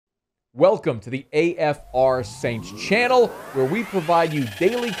Welcome to the AFR Saints channel, where we provide you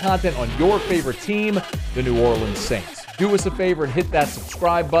daily content on your favorite team, the New Orleans Saints. Do us a favor and hit that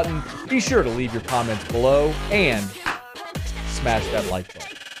subscribe button. Be sure to leave your comments below and smash that like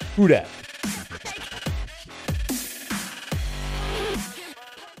button. Who dat?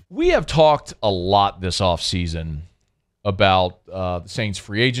 We have talked a lot this offseason about the Saints'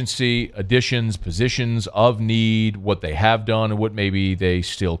 free agency, additions, positions of need, what they have done, and what maybe they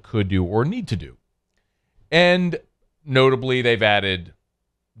still could do or need to do. And notably, they've added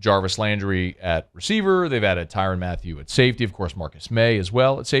Jarvis Landry at receiver. They've added Tyrann Mathieu at safety. Of course, Marcus May as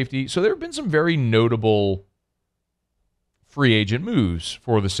well at safety. So there have been some very notable free agent moves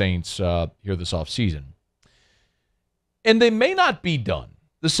for the Saints here this offseason. And they may not be done.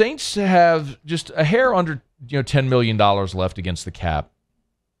 The Saints have just a hair under $10 million left against the cap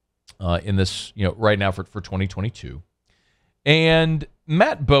in this, right now for 2022. And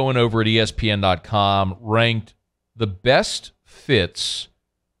Matt Bowen over at ESPN.com ranked the best fits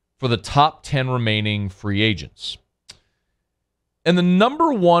for the top 10 remaining free agents. And the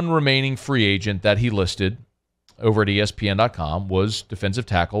number one remaining free agent that he listed over at ESPN.com was defensive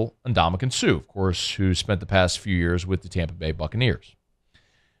tackle Ndamukong Suh, of course, who spent the past few years with the Tampa Bay Buccaneers.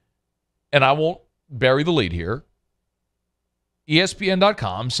 And I won't bury the lead here.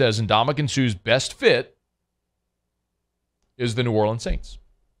 ESPN.com says Ndamukong Suh's best fit is the New Orleans Saints.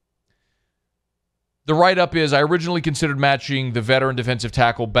 The write-up is, I originally considered matching the veteran defensive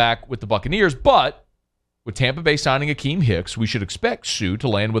tackle back with the Buccaneers, but with Tampa Bay signing Akeem Hicks, we should expect Suh to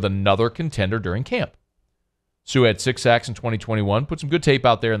land with another contender during camp. Suh had 6 sacks in 2021, put some good tape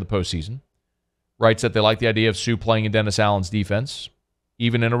out there in the postseason. Writes that they like the idea of Suh playing in Dennis Allen's defense,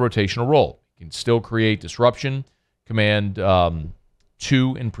 even in a rotational role. He can still create disruption, command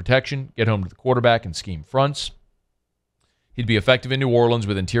two in protection, get home to the quarterback, and scheme fronts. He'd be effective in New Orleans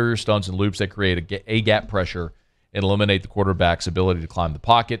with interior stunts and loops that create A-gap pressure and eliminate the quarterback's ability to climb the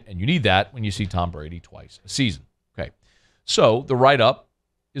pocket, and you need that when you see Tom Brady twice a season. Okay, so the write-up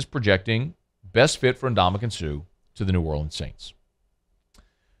is projecting best fit for Ndamukong Suh to the New Orleans Saints.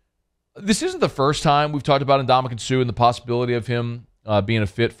 This isn't the first time we've talked about Ndamukong Suh and the possibility of him being a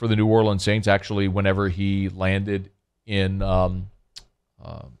fit for the New Orleans Saints. Actually, whenever he landed in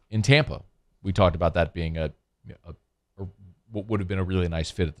Tampa, we talked about that being what would have been a really nice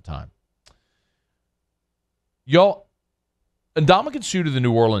fit at the time. Y'all, Ndamukong Suh to the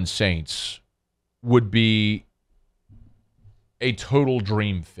New Orleans Saints would be a total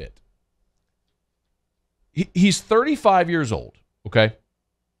dream fit. He's 35 years old, okay?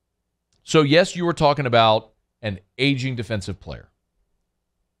 So, yes, you were talking about an aging defensive player.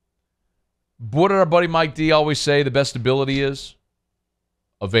 What did our buddy Mike D always say the best ability is?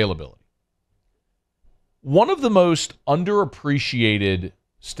 Availability. One of the most underappreciated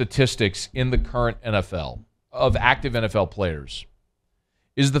statistics in the current NFL of active NFL players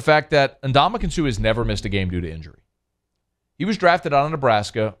is the fact that Ndamukong Suh has never missed a game due to injury. He was drafted out of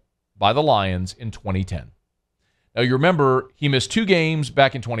Nebraska by the Lions in 2010. Now, you remember he missed 2 games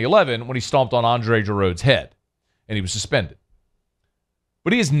back in 2011 when he stomped on Andre Giroud's head, and he was suspended.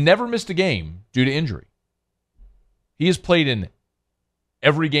 But he has never missed a game due to injury. He has played in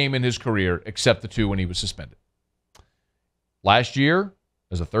every game in his career except the 2 when he was suspended. Last year,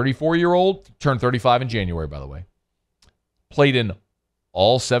 as a 34-year-old, turned 35 in January, by the way, played in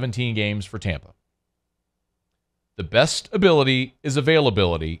all 17 games for Tampa. The best ability is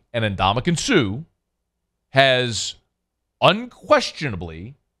availability, and Ndamukong Suh has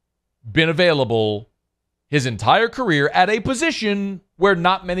unquestionably been available his entire career at a position where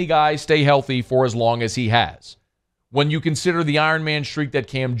not many guys stay healthy for as long as he has. When you consider the Iron Man streak that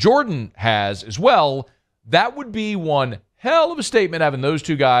Cam Jordan has as well, that would be one hell of a statement having those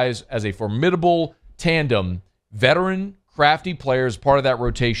 2 guys as a formidable tandem, veteran, crafty players, part of that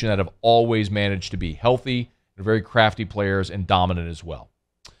rotation that have always managed to be healthy, and very crafty players and dominant as well.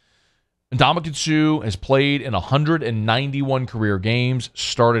 Ndamukong Suh has played in 191 career games,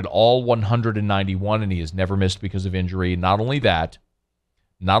 started all 191, and he has never missed because of injury. Not only that,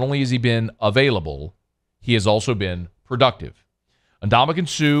 not only has he been available, he has also been productive. Ndamukong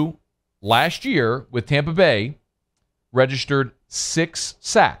Suh, last year with Tampa Bay, registered 6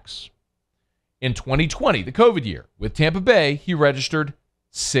 sacks. In 2020, the COVID year, with Tampa Bay, he registered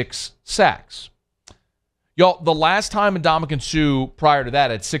 6 sacks. Y'all, the last time Ndamukong Suh, prior to that,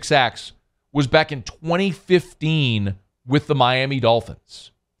 had 6 sacks was back in 2015 with the Miami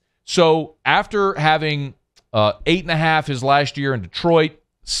Dolphins. So after having 8.5 his last year in Detroit,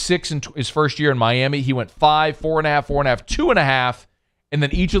 6 in his first year in Miami, he went 5, 4.5, 4.5, 2.5, and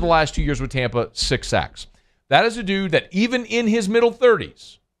then each of the last 2 years with Tampa, 6 sacks. That is a dude that even in his middle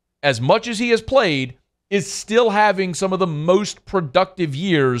 30s as much as he has played, is still having some of the most productive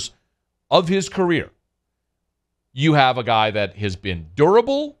years of his career. You have a guy that has been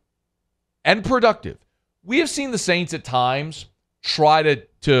durable and productive. We have seen the Saints at times try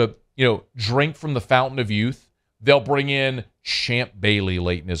to drink from the fountain of youth. They'll bring in Champ Bailey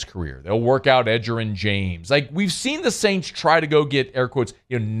late in his career. They'll work out Edgerrin James. Like, we've seen the Saints try to go get, air quotes,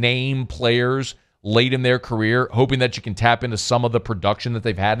 name players late in their career, hoping that you can tap into some of the production that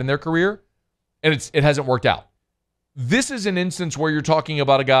they've had in their career, and it hasn't worked out. This is an instance where you're talking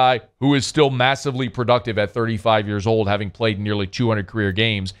about a guy who is still massively productive at 35 years old, having played nearly 200 career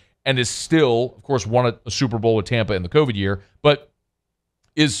games, and is still, of course, won a Super Bowl with Tampa in the COVID year, but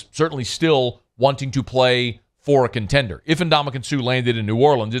is certainly still wanting to play for a contender. If Ndamukong Suh landed in New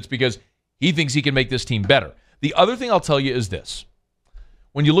Orleans, it's because he thinks he can make this team better. The other thing I'll tell you is this.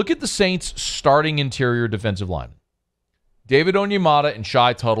 When you look at the Saints' starting interior defensive linemen, David Onyemata and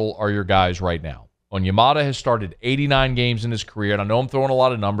Shai Tuttle are your guys right now. Onyemata has started 89 games in his career, and I know I'm throwing a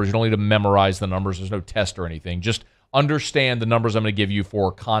lot of numbers. You don't need to memorize the numbers. There's no test or anything. Just understand the numbers I'm going to give you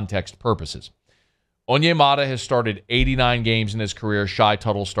for context purposes. Onyemata has started 89 games in his career. Shai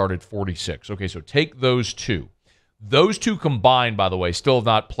Tuttle started 46. Okay, so take those two. Those two combined, by the way, still have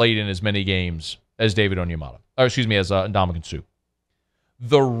not played in as many games as David Onyemata. As Ndamukong Suh.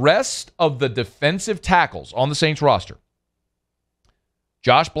 The rest of the defensive tackles on the Saints roster,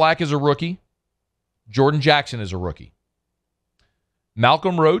 Josh Black is a rookie. Jordan Jackson is a rookie.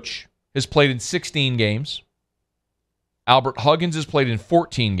 Malcolm Roach has played in 16 games. Albert Huggins has played in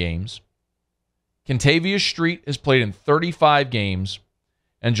 14 games. Kentavious Street has played in 35 games,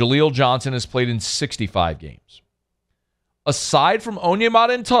 and Jaleel Johnson has played in 65 games. Aside from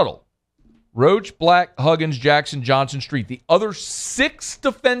Onyemata and Tuttle, Roach, Black, Huggins, Jackson, Johnson, Street, the other 6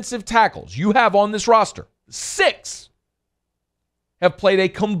 defensive tackles you have on this roster, 6, have played a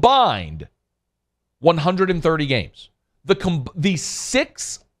combined 130 games. The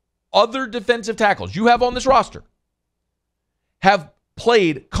 6 other defensive tackles you have on this roster have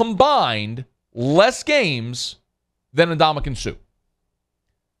played combined less games than Ndamukong Suh.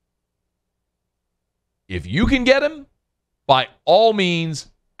 If you can get him, by all means,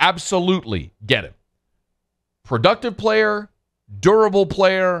 absolutely get him. Productive player, durable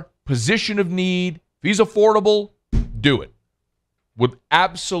player, position of need. If he's affordable, do it. Would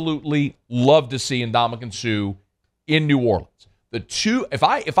absolutely love to see Ndamukong Suh in New Orleans. The two, if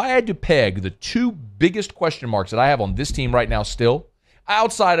I had to peg the 2 biggest question marks that I have on this team right now still,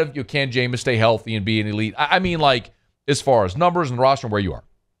 outside of can Jameis stay healthy and be an elite? I mean, like, as far as numbers and roster and where you are.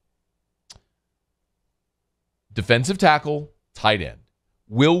 Defensive tackle, tight end.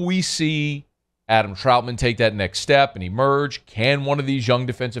 Will we see Adam Troutman take that next step and emerge? Can one of these young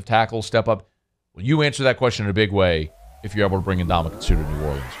defensive tackles step up? Well, you answer that question in a big way if you're able to bring Ndamukong Suh to New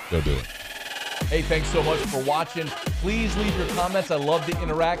Orleans. Go do it. Hey, thanks so much for watching. Please leave your comments. I love to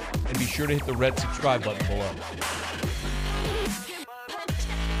interact. And be sure to hit the red subscribe button below.